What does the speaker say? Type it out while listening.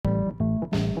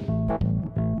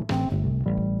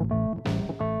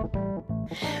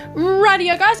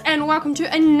Rightio guys, and welcome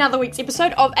to another week's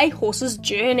episode of A Horse's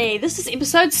Journey. This is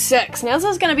episode 6. Now this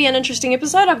is going to be an interesting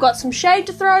episode. I've got some shade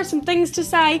to throw, some things to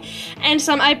say, and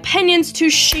some opinions to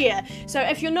share. So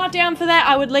if you're not down for that,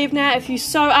 I would leave now. If you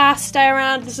so are, stay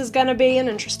around. This is going to be an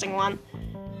interesting one.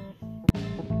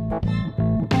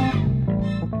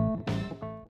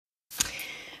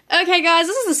 Okay guys,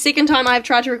 this is the second time I've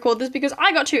tried to record this because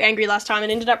I got too angry last time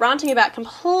and ended up ranting about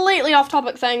completely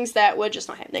off-topic things that were just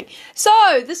not happening. So,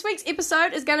 this week's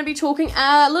episode is going to be talking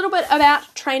a little bit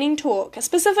about training talk,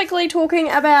 specifically talking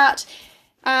about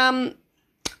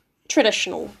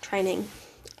traditional training.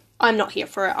 I'm not here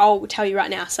for it, I'll tell you right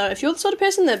now. So if you're the sort of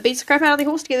person that beats the crap out of the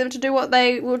horse to get them to do what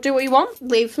you want,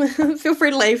 leave. Feel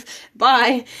free to leave.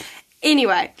 Bye.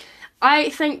 Anyway, I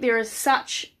think there is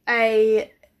such a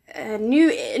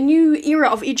new era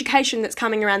of education that's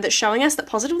coming around that's showing us that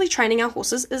positively training our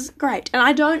horses is great. And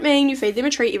I don't mean you feed them a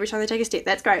treat every time they take a step.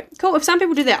 That's great. Cool. If some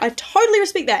people do that, I totally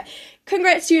respect that.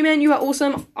 Congrats to you, man. You are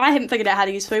awesome. I haven't figured out how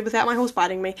to use food without my horse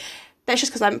biting me. That's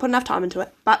just because I haven't put enough time into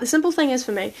it. But the simple thing is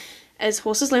for me, is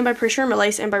horses learn by pressure and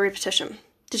release and by repetition.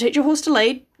 To teach your horse to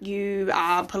lead, you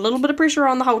put a little bit of pressure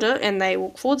on the halter and they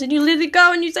walk forwards and you let it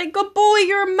go and you say, good boy,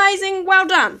 you're amazing, well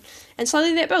done. And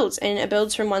slowly that builds, and it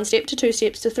builds from 1 step to 2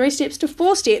 steps to 3 steps to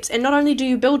 4 steps. And not only do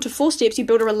you build to 4 steps, you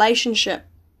build a relationship.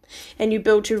 And you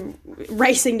build to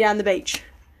racing down the beach.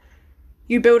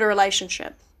 You build a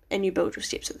relationship and you build your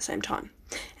steps at the same time.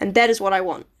 And that is what I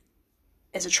want.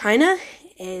 As a trainer,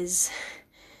 as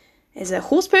a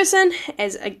horse person,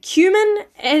 as a human,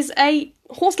 as a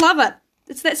horse lover.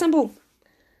 It's that simple.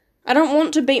 I don't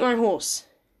want to beat my horse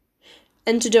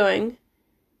into doing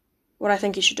what I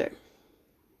think he should do.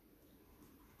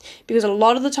 Because a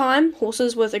lot of the time,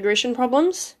 horses with aggression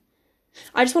problems,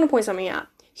 I just want to point something out.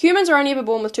 Humans are only ever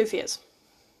born with 2 fears.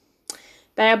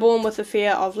 They are born with the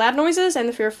fear of loud noises and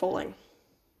the fear of falling.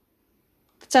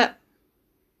 That's it.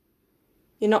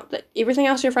 You're not, everything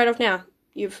else you're afraid of now,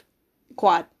 you've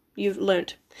acquired, you've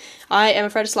learnt. I am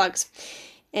afraid of slugs.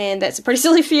 And that's a pretty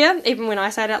silly fear, even when I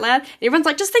say it out loud. Everyone's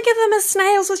like, just think of them as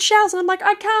snails with shells. And I'm like,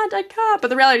 I can't. But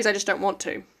the reality is I just don't want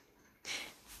to.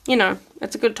 You know,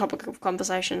 it's a good topic of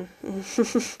conversation.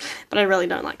 But I really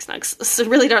don't like slugs. I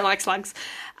really don't like slugs.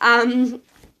 But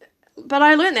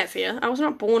I learned that fear. I was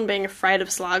not born being afraid of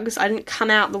slugs. I didn't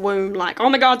come out the womb like, oh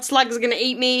my god, slugs are going to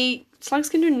eat me. Slugs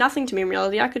can do nothing to me in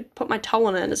reality. I could put my toe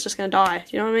on it and it's just going to die.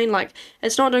 You know what I mean? Like,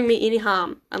 it's not doing me any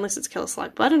harm unless it's killer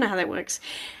slug. But I don't know how that works.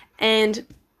 And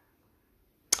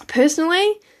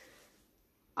personally,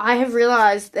 I have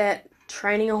realised that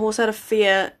training a horse out of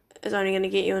fear is only going to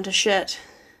get you into shit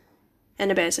in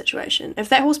a bad situation. If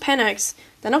that horse panics,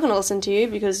 they're not going to listen to you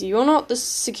because you're not the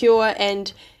secure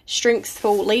and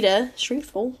strengthful leader.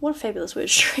 Strengthful? What a fabulous word.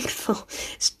 Strengthful.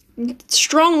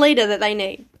 Strong leader that they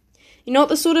need. You're not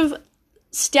the sort of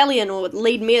stallion or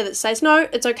lead mare that says, no,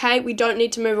 it's okay, we don't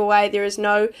need to move away, there is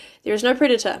no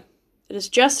predator. It is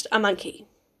just a monkey.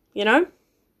 You know?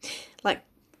 Like,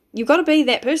 you've got to be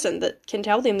that person that can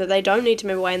tell them that they don't need to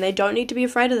move away and they don't need to be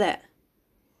afraid of that.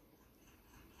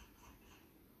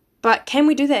 But can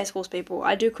we do that as horse people?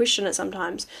 I do question it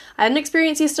sometimes. I had an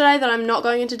experience yesterday that I'm not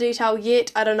going into detail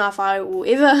yet. I don't know if I will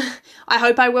ever. I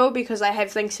hope I will because I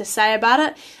have things to say about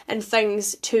it and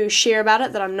things to share about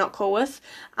it that I'm not cool with.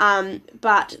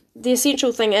 But the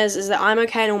essential thing is that I'm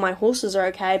okay and all my horses are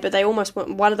okay, but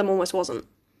one of them almost wasn't.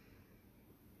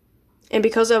 And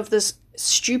because of this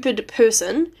stupid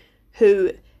person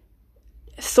who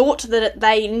thought that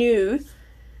they knew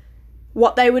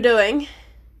what they were doing,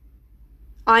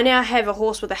 I now have a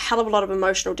horse with a hell of a lot of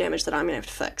emotional damage that I'm going to have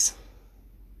to fix.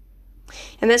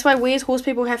 And that's why we as horse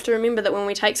people have to remember that when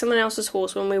we take someone else's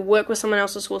horse, when we work with someone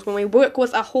else's horse, when we work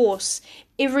with a horse,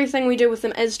 everything we do with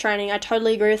them is training. I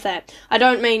totally agree with that. I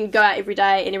don't mean go out every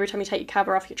day and every time you take your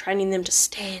cover off, you're training them to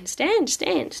stand.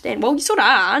 Well, you sort of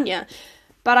are, aren't you?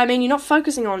 But I mean, you're not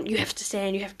focusing on, you have to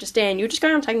stand. You're just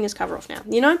going on taking this cover off now,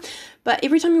 you know? But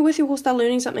every time you're with your horse, they're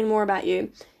learning something more about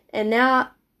you. And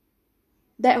now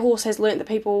that horse has learnt that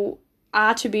people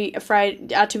are to be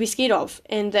scared of,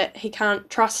 and that he can't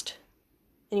trust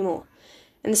anymore.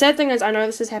 And the sad thing is, I know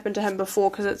this has happened to him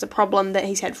before because it's a problem that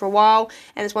he's had for a while,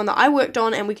 and it's one that I worked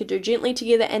on and we could do gently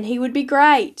together and he would be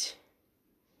great.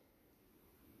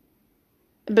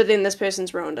 But then this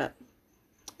person's ruined it.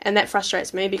 And that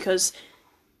frustrates me because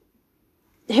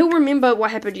he'll remember what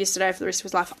happened yesterday for the rest of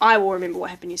his life. I will remember what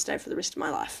happened yesterday for the rest of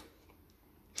my life.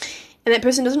 And that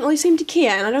person doesn't really seem to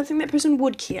care, and I don't think that person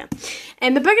would care.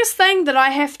 And the biggest thing that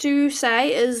I have to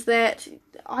say is that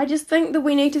I just think that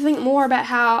we need to think more about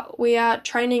how we are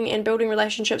training and building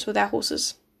relationships with our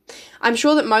horses. I'm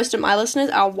sure that most of my listeners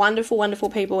are wonderful, wonderful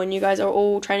people, and you guys are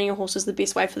all training your horses the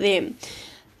best way for them.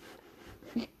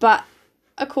 But,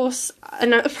 of course,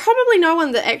 probably no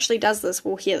one that actually does this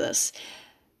will hear this.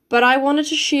 But I wanted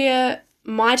to share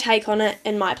my take on it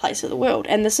in my place of the world.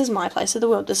 And this is my place of the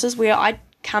world. This is where I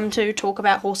come to talk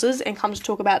about horses and come to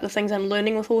talk about the things I'm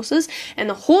learning with horses and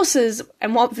the horses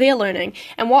and what they're learning.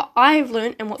 And what I've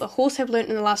learned and what the horse have learned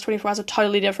in the last 24 hours are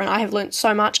totally different. I have learned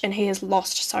so much and he has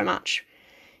lost so much.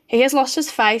 He has lost his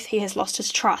faith. He has lost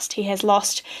his trust. He has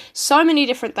lost so many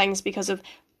different things because of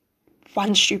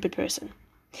one stupid person.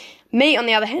 Me, on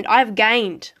the other hand, I have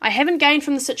gained. I haven't gained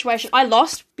from the situation. I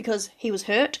lost because he was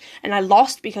hurt, and I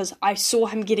lost because I saw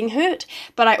him getting hurt,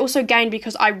 but I also gained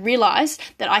because I realised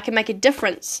that I can make a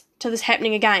difference to this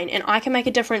happening again, and I can make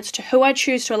a difference to who I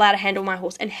choose to allow to handle my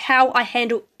horse, and how I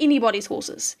handle anybody's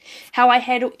horses, how I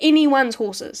handle anyone's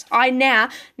horses. I now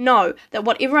know that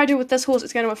whatever I do with this horse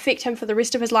is going to affect him for the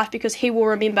rest of his life because he will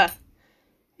remember.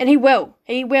 And he will.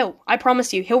 I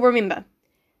promise you, he'll remember.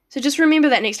 So just remember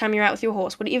that next time you're out with your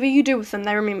horse. Whatever you do with them,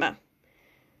 they remember.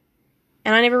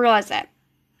 And I never realised that.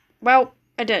 Well,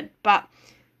 I did, but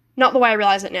not the way I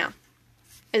realise it now.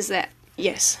 Is that,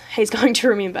 yes, he's going to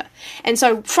remember. And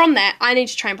so from that, I need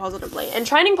to train positively. And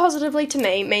training positively to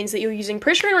me means that you're using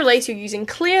pressure and release, you're using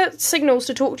clear signals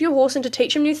to talk to your horse and to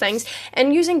teach him new things,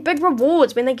 and using big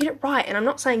rewards when they get it right. And I'm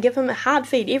not saying give him a hard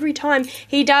feed every time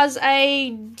he does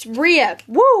a rear.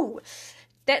 Woo!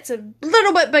 That's a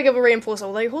little bit big of a reinforcer,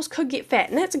 although your horse could get fat,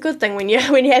 and that's a good thing when you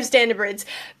have standardbreds.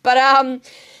 But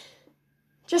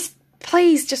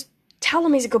please tell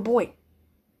him he's a good boy.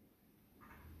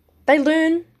 They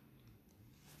learn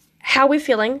how we're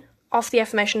feeling off the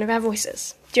affirmation of our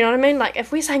voices. Do you know what I mean? Like,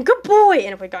 if we're saying good boy,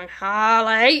 and if we're going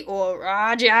Harley or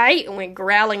Rajay, and we're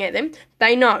growling at them,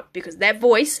 they know, because that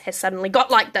voice has suddenly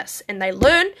got like this, and they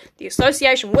learn the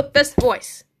association with this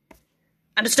voice.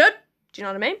 Understood? Do you know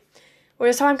what I mean?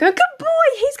 Whereas I'm going, good boy,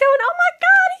 he's going, oh my God,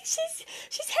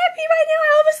 she's happy right now,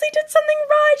 I obviously did something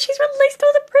right, she's released all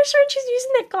the pressure and she's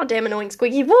using that goddamn annoying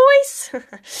squeaky voice.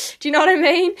 Do you know what I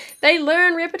mean? They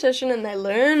learn repetition and they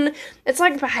learn, it's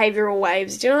like behavioural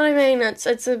waves, do you know what I mean?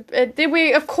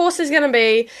 Of course there's going to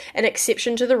be an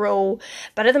exception to the rule,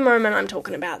 but at the moment I'm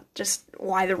talking about just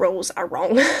why the rules are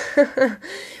wrong.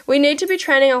 We need to be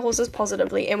training our horses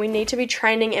positively, and we need to be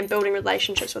training and building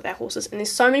relationships with our horses, and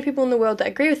there's so many people in the world that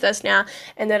agree with this now,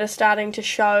 and that are starting to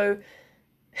show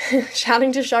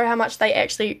how much they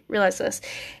actually realise this.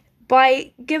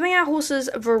 By giving our horses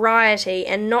variety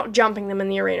and not jumping them in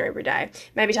the arena every day,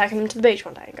 maybe taking them to the beach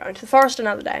one day and going to the forest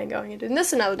another day and going and doing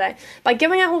this another day, by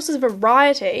giving our horses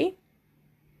variety,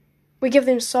 we give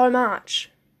them so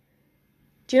much.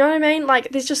 Do you know what I mean?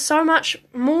 Like, there's just so much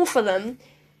more for them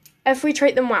if we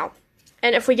treat them well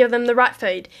and if we give them the right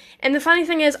feed. And the funny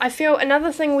thing is, I feel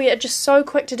another thing we are just so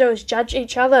quick to do is judge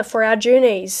each other for our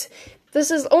journeys.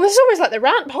 This is almost like the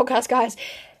rant podcast, guys.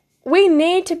 We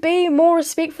need to be more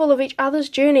respectful of each other's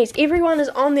journeys. Everyone is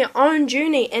on their own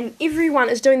journey, and everyone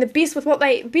is doing the best with what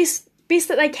best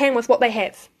that they can with what they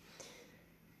have.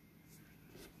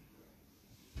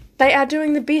 They are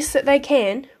doing the best that they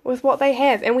can with what they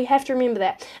have, and we have to remember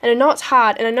that. And I know it's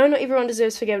hard, and I know not everyone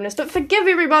deserves forgiveness, but forgive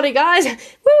everybody, guys!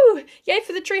 Woo! Yay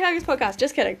for the Tree Huggers podcast,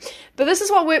 just kidding. But this is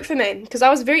what worked for me, because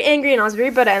I was very angry, and I was very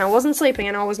bitter, and I wasn't sleeping,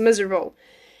 and I was miserable.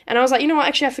 And I was like, you know what,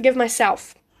 actually I forgive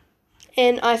myself.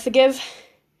 And I forgive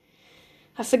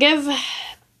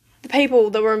the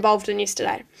people that were involved in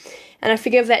yesterday. And I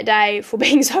forgive that day for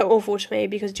being so awful to me,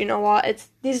 because do you know what?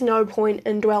 There's no point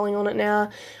in dwelling on it now.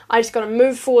 I just got to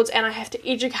move forwards, and I have to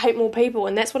educate more people,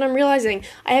 and that's what I'm realising.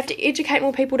 I have to educate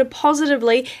more people to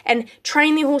positively and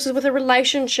train their horses with a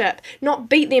relationship, not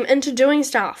beat them into doing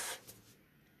stuff.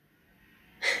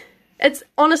 It's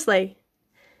honestly,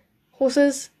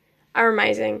 horses are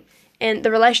amazing. And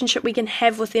the relationship we can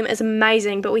have with them is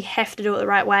amazing, but we have to do it the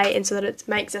right way, and so that it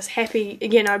makes us happy,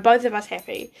 both of us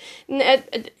happy.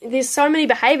 There's so many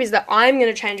behaviours that I'm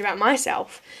going to change about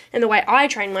myself and the way I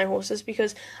train my horses,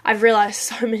 because I've realised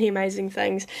so many amazing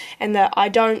things, and that I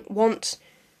don't want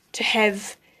to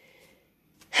have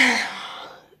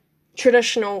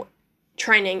traditional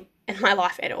training in my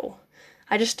life at all.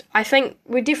 I think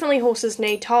horses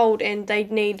need told, and they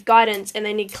need guidance, and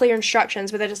they need clear instructions,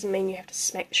 but that doesn't mean you have to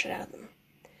smack the shit out of them.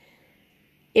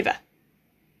 Ever.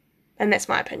 And that's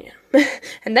my opinion.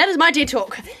 And that is my TED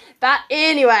talk. But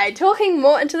anyway, talking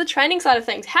more into the training side of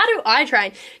things. How do I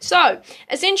train? So,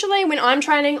 essentially, when I'm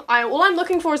training, all I'm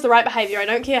looking for is the right behaviour. I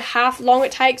don't care how long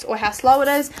it takes or how slow it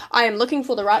is. I am looking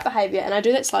for the right behaviour, and I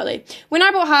do that slowly. When I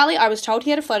bought Harley, I was told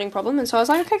he had a floating problem, and so I was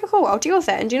like, okay, cool, I'll deal with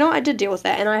that. And do you know what? I did deal with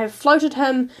that, and I have floated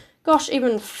him gosh,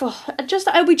 even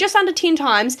it'll be just under 10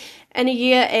 times in a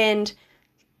year and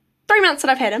 3 months that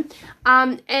I've had him.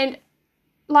 And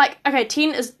like, okay,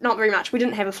 10 is not very much. We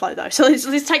didn't have a flow though, so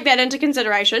let's take that into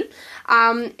consideration.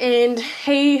 And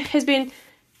he has been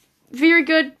very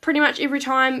good pretty much every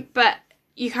time, but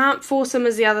you can't force him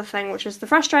is the other thing, which is the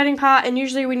frustrating part, and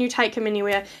usually when you take him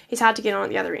anywhere, he's hard to get on at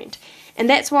the other end. And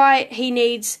that's why he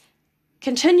needs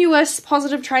continuous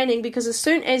positive training, because as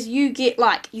soon as you get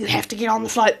like, you have to get on the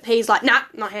float, he's like, nah,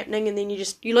 not happening, and then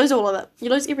you lose all of it. You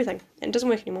lose everything, and it doesn't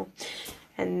work anymore.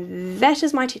 And that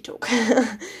is my TED Talk.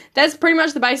 That's pretty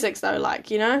much the basics though, like,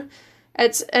 you know,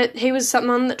 he was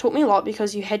someone that taught me a lot,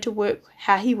 because you had to work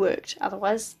how he worked,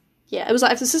 otherwise, yeah, it was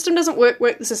like, if the system doesn't work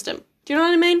the system. Do you know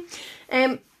what I mean?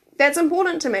 And that's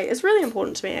important to me. It's really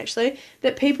important to me, actually,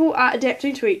 that people are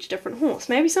adapting to each different horse.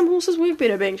 Maybe some horses work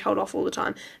better being told off all the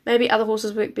time. Maybe other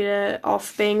horses work better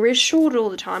off being reassured all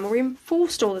the time or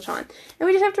reinforced all the time. And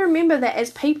we just have to remember that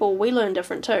as people, we learn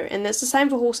different too. And that's the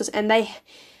same for horses. And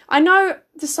I know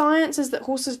the science is that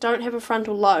horses don't have a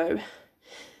frontal lobe.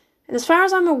 And as far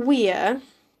as I'm aware,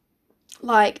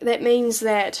 like, that means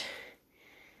that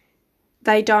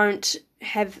they don't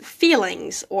have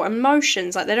feelings or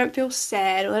emotions, like they don't feel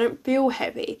sad or they don't feel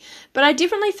happy. But I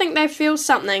definitely think they feel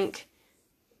something,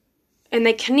 and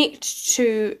they connect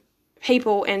to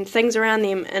people and things around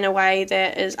them in a way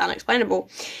that is unexplainable.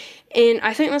 And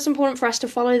I think that's important for us to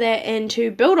follow that and to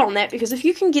build on that, because if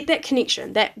you can get that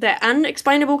connection, that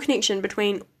unexplainable connection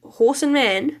between horse and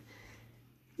man,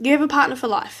 you have a partner for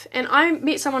life. And I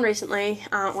met someone recently,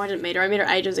 well, I didn't meet her, I met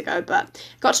her ages ago, but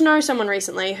got to know someone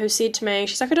recently who said to me,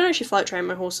 she's like, I don't actually float train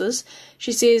my horses.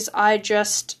 She says, I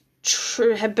just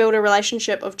have built a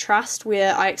relationship of trust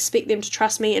where I expect them to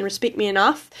trust me and respect me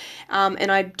enough,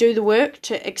 and I do the work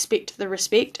to expect the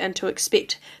respect and to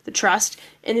expect the trust,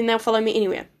 and then they'll follow me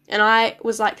anywhere. And I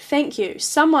was like, thank you.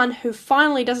 Someone who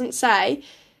finally doesn't say,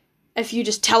 if you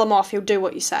just tell him off, he'll do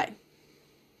what you say.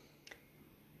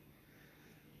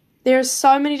 There are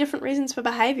so many different reasons for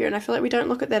behaviour, and I feel like we don't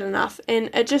look at that enough.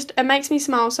 And it makes me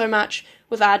smile so much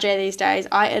with RJ these days.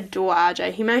 I adore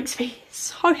RJ. He makes me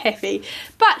so happy.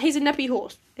 But he's a nippy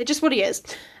horse. It's just what he is.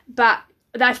 But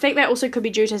I think that also could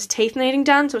be due to his teeth needing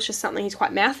done, so it's just something he's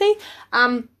quite mouthy.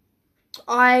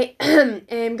 I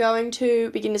am going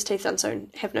to be getting his teeth done soon.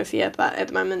 Have no fear. But at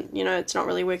the moment, you know, it's not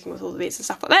really working with all the vets and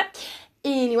stuff like that.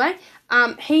 Anyway,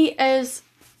 he is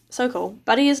so cool,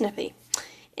 but he is nippy.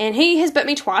 And he has bit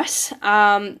me twice,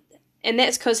 and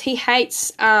that's because he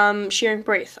hates sharing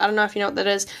breath. I don't know if you know what that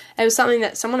is. It was something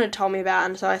that someone had told me about,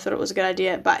 and so I thought it was a good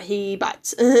idea, but he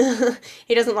bites.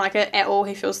 He doesn't like it at all.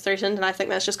 He feels threatened, and I think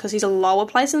that's just because he's a lower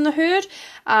place in the herd,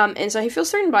 and so he feels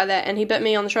threatened by that, and he bit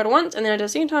me on the shoulder once, and then I did a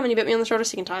second time, and he bit me on the shoulder a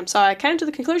second time. So I came to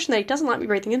the conclusion that he doesn't like me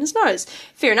breathing in his nose.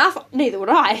 Fair enough, neither would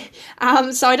I.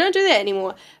 So I don't do that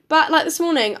anymore. But, like, this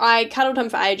morning, I cuddled him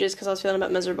for ages because I was feeling a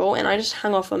bit miserable, and I just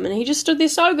hung off him, and he just stood there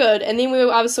so good. And then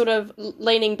I was sort of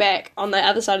leaning back on the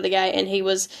other side of the gate, and he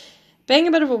was being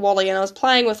a bit of a wally, and I was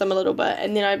playing with him a little bit,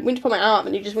 and then I went to put my arm up,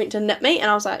 and he just went to nip me,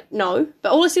 and I was like, no.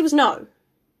 But all I said was no.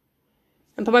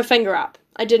 And put my finger up.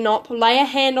 I did not lay a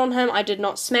hand on him. I did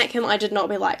not smack him. I did not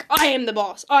be like, I am the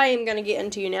boss. I am going to get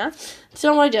into you now. That's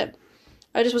not what I did.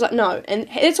 I just was like, no. And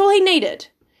that's all he needed.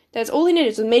 That's all he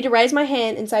needed, was me to raise my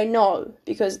hand and say no,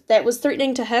 because that was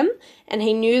threatening to him, and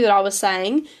he knew that I was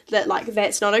saying that, like,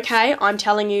 that's not okay, I'm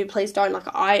telling you, please don't,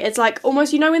 it's like,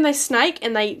 almost, you know when they snake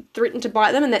and they threaten to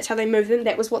bite them and that's how they move them,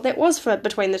 that was what that was for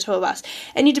between the two of us.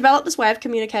 And you develop this way of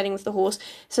communicating with the horse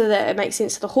so that it makes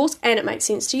sense to the horse and it makes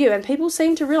sense to you, and people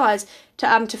seem to realise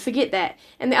to forget that.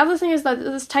 And the other thing is that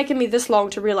it's taken me this long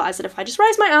to realise that if I just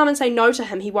raise my arm and say no to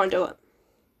him, he won't do it.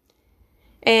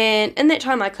 And in that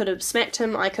time, I could have smacked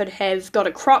him, I could have got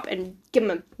a crop and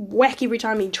given him a whack every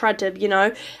time he tried to,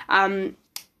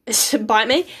 bite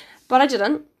me, but I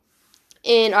didn't.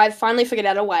 And I finally figured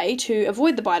out a way to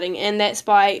avoid the biting, and that's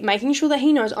by making sure that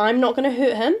he knows I'm not going to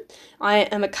hurt him. I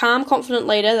am a calm, confident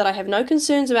leader, that I have no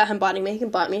concerns about him biting me. He can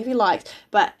bite me if he likes,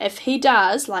 but if he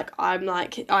does, I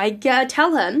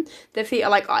tell him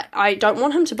that I don't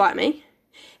want him to bite me,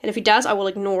 and if he does, I will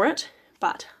ignore it,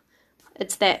 but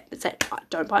It's that,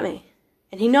 don't bite me.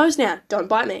 And he knows now, don't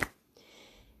bite me.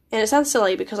 And it sounds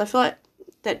silly because I feel like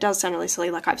that does sound really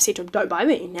silly. Like, I've said to him, don't bite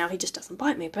me. Now he just doesn't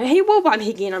bite me. But he will bite me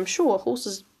again, I'm sure.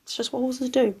 It's just what horses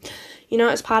do. You know,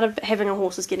 it's part of having a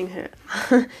horse is getting hurt.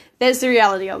 That's the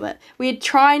reality of it. We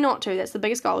try not to. That's the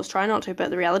biggest goal, is try not to.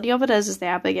 But the reality of it is they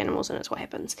are big animals and it's what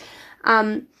happens.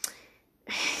 My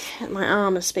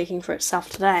arm is speaking for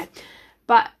itself today.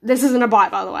 But this isn't a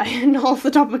bite, by the way, not off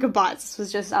the topic of bites. This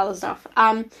was just other stuff.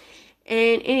 And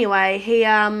anyway, he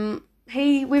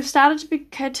we've started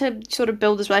to sort of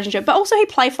build this relationship, but also he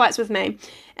play fights with me,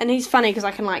 and he's funny because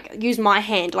I can like use my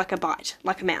hand like a bite,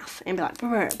 like a mouth, and be like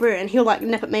brr, brr, and he'll like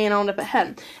nip at me and I'll nip at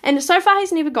him. And so far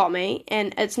he's never got me,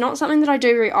 and it's not something that I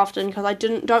do very often because I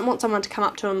don't want someone to come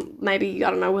up to him, maybe, I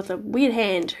don't know, with a weird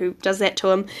hand who does that to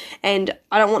him, and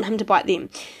I don't want him to bite them.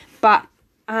 But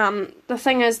the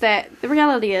thing is that the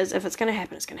reality is, if it's going to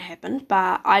happen, it's going to happen.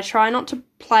 But I try not to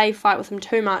play fight with him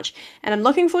too much. And I'm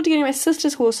looking forward to getting my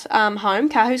sister's horse home.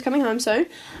 Kahu's coming home soon.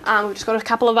 We've just got a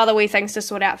couple of other wee things to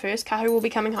sort out first. Kahu will be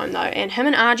coming home though. And him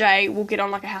and RJ will get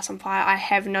on like a house on fire. I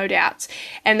have no doubts.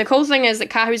 And the cool thing is that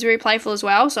Kahu's very playful as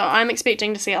well. So I'm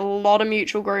expecting to see a lot of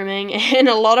mutual grooming and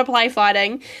a lot of play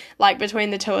fighting like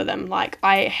between the two of them. Like,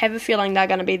 I have a feeling they're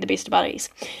going to be the best of buddies,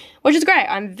 which is great.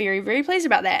 I'm very, very pleased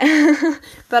about that.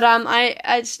 But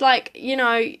it's like, you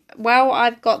know, while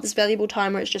I've got this valuable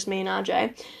time where it's just me and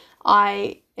RJ,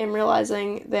 I am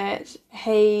realising that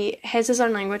he has his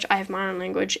own language, I have my own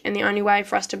language, and the only way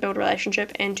for us to build a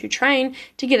relationship and to train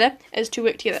together is to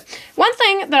work together. One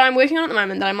thing that I'm working on at the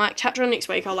moment that I might touch on next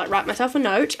week, I'll like write myself a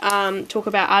note, talk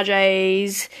about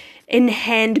RJ's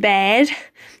in-hand bad.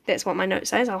 That's what my note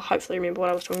says. I'll hopefully remember what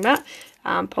I was talking about.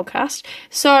 Podcast.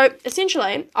 So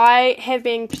essentially, I have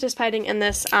been participating in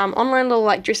this online little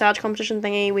like dressage competition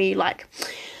thingy. We like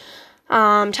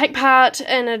take part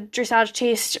in a dressage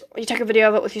test. You take a video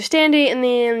of it with your standee, and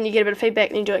then you get a bit of feedback.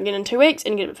 And you do it again in 2 weeks,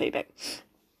 and you get a bit of feedback.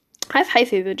 I have hay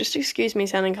fever, just excuse me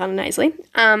sounding kind of nasally.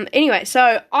 Anyway,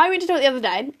 so I went to do it the other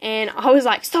day, and I was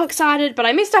like so excited, but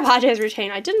I messed up RJ's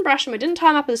routine. I didn't brush him, I didn't tie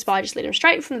him up with a spy, I just led him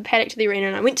straight from the paddock to the arena,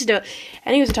 and I went to do it,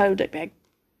 and he was a total dickbag.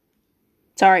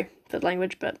 Sorry for the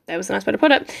language, but that was a nice way to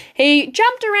put it. He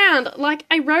jumped around like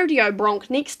a rodeo bronc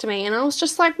next to me, and I was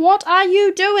just like, what are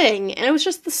you doing? And it was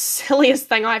just the silliest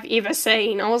thing I've ever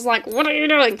seen. I was like, what are you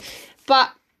doing?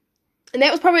 And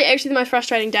that was probably actually the most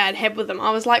frustrating day I'd had with him.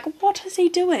 I was like, what is he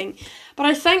doing? But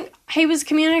I think he was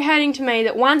communicating to me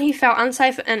that, one, he felt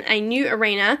unsafe in a new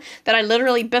arena that I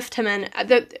literally biffed him in.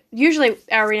 Usually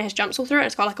our arena has jumps all through it, and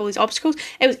it's got like all these obstacles.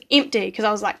 It was empty, because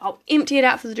I was like, I'll empty it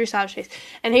out for the dressage test.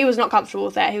 And he was not comfortable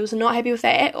with that. He was not happy with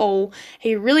that at all.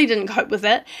 He really didn't cope with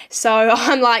it. So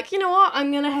I'm like, you know what?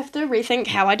 I'm going to have to rethink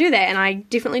how I do that. And I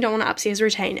definitely don't want to upset his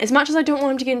routine. As much as I don't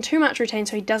want him to get in too much routine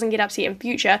so he doesn't get upset in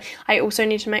future, I also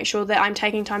need to make sure that I'm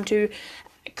taking time to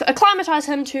acclimatise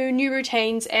him to new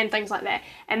routines and things like that.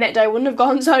 And that day wouldn't have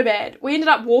gone so bad. We ended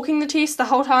up walking the test the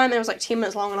whole time, and it was like 10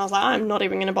 minutes long, and I was like, I'm not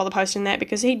even going to bother posting that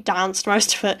because he danced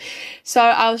most of it. So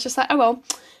I was just like, oh well.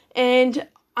 And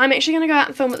I'm actually going to go out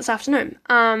and film it this afternoon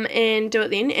and do it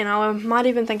then. And I might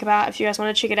even think about, if you guys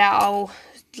want to check it out, I'll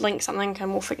link something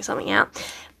and we'll figure something out.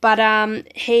 But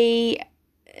he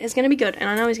is going to be good, and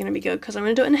I know he's going to be good because I'm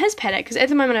going to do it in his paddock, because at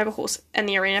the moment I have a horse in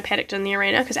the arena, paddocked in the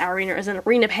arena, because our arena is an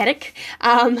arena paddock.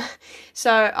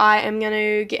 So I am going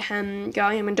to get him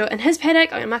going. I'm going to do it in his paddock,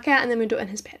 I'm going to muck out, and then we'll do it in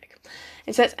his paddock.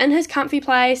 And so it's in his comfy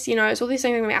place, you know, it's all these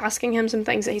things. I'm going to be asking him some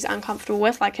things that he's uncomfortable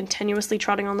with, like continuously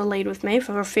trotting on the lead with me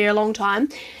for a fair long time.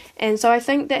 And so I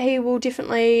think that he will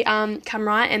definitely come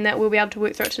right, and that we'll be able to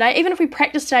work through it today. Even if we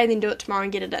practice today, then do it tomorrow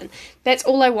and get it in. That's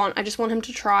all I want. I just want him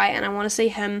to try, and I want to see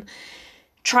him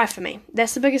try for me.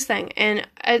 That's the biggest thing. And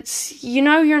it's, you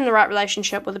know, you're in the right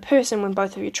relationship with a person when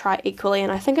both of you try equally.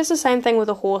 And I think it's the same thing with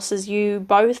a horse, is you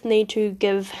both need to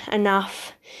give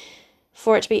enough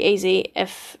for it to be easy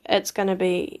if it's going to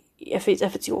be, if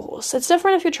it's your horse. It's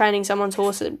different if you're training someone's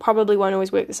horse. It probably won't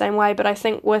always work the same way, but I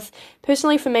think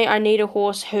personally for me, I need a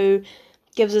horse who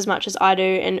gives as much as I do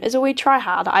and is a wee try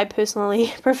hard. I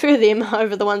personally prefer them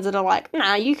over the ones that are like,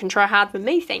 nah, you can try hard for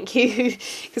me, thank you.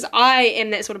 Because I am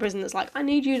that sort of person that's like, I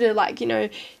need you to, like, you know,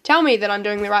 tell me that I'm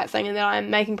doing the right thing and that I'm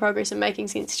making progress and making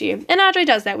sense to you. And RJ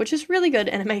does that, which is really good,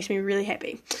 and it makes me really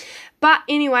happy. But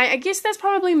anyway, I guess that's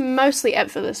probably mostly it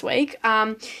for this week.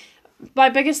 My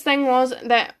biggest thing was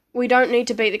that we don't need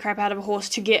to beat the crap out of a horse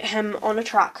to get him on a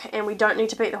truck, and we don't need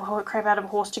to beat the crap out of a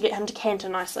horse to get him to canter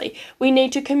nicely. We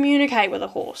need to communicate with a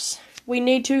horse. We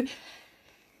need to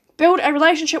build a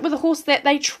relationship with a horse that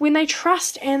when they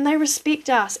trust and they respect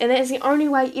us, and that is the only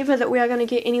way ever that we are going to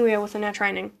get anywhere within our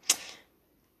training.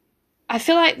 I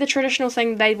feel like the traditional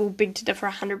thing, they will beg to differ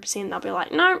 100%. They'll be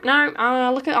like, no,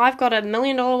 look at, I've got $1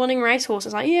 million winning racehorse.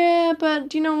 It's like, yeah, but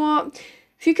do you know what?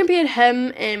 If you compared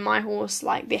him and my horse,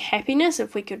 like their happiness,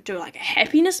 if we could do like a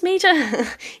happiness meter,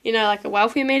 you know, like a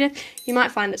welfare meter, you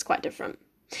might find it's quite different.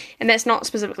 And that's not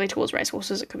specifically towards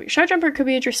racehorses. It could be a show jumper, it could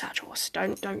be a dressage horse.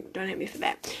 Don't hate me for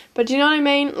that. But do you know what I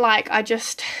mean? Like, I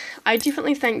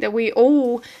definitely think that we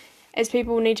all as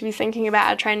people need to be thinking about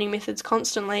our training methods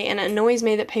constantly, and it annoys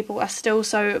me that people are still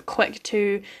so quick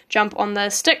to jump on the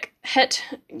stick, hit,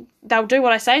 they'll do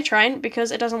what I say, train,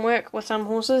 because it doesn't work with some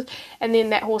horses, and then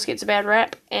that horse gets a bad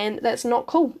rap, and that's not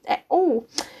cool at all.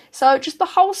 So just the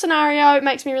whole scenario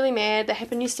makes me really mad. That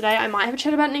happened yesterday. I might have a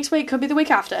chat about it next week, could be the week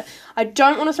after. I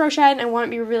don't want to throw shade and I won't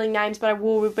be revealing names, but I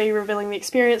will be revealing the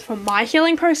experience from my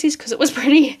healing process, because it was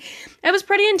pretty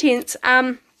intense.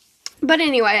 But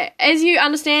anyway, as you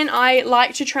understand, I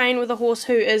like to train with a horse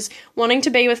who is wanting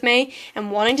to be with me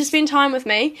and wanting to spend time with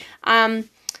me.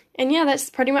 And yeah, that's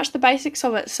pretty much the basics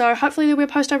of it. So hopefully there'll be a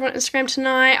post over on Instagram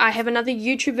tonight. I have another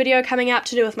YouTube video coming up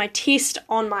to do with my test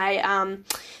on my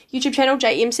YouTube channel,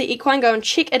 JMC Equine. Go and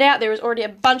check it out. There is already a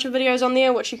bunch of videos on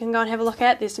there which you can go and have a look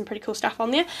at. There's some pretty cool stuff on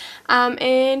there.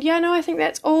 And yeah, no, I think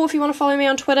that's all. If you want to follow me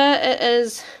on Twitter, it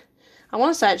is, I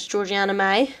want to say it's Georgiana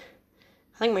May.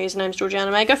 I think my username's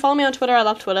Georgiana May. Go follow me on Twitter. I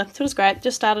love Twitter. Twitter's great.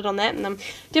 Just started on that, and I'm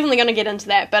definitely going to get into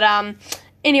that. But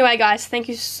anyway, guys, thank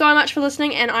you so much for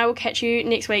listening, and I will catch you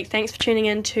next week. Thanks for tuning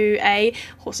in to A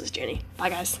Horse's Journey.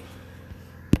 Bye, guys.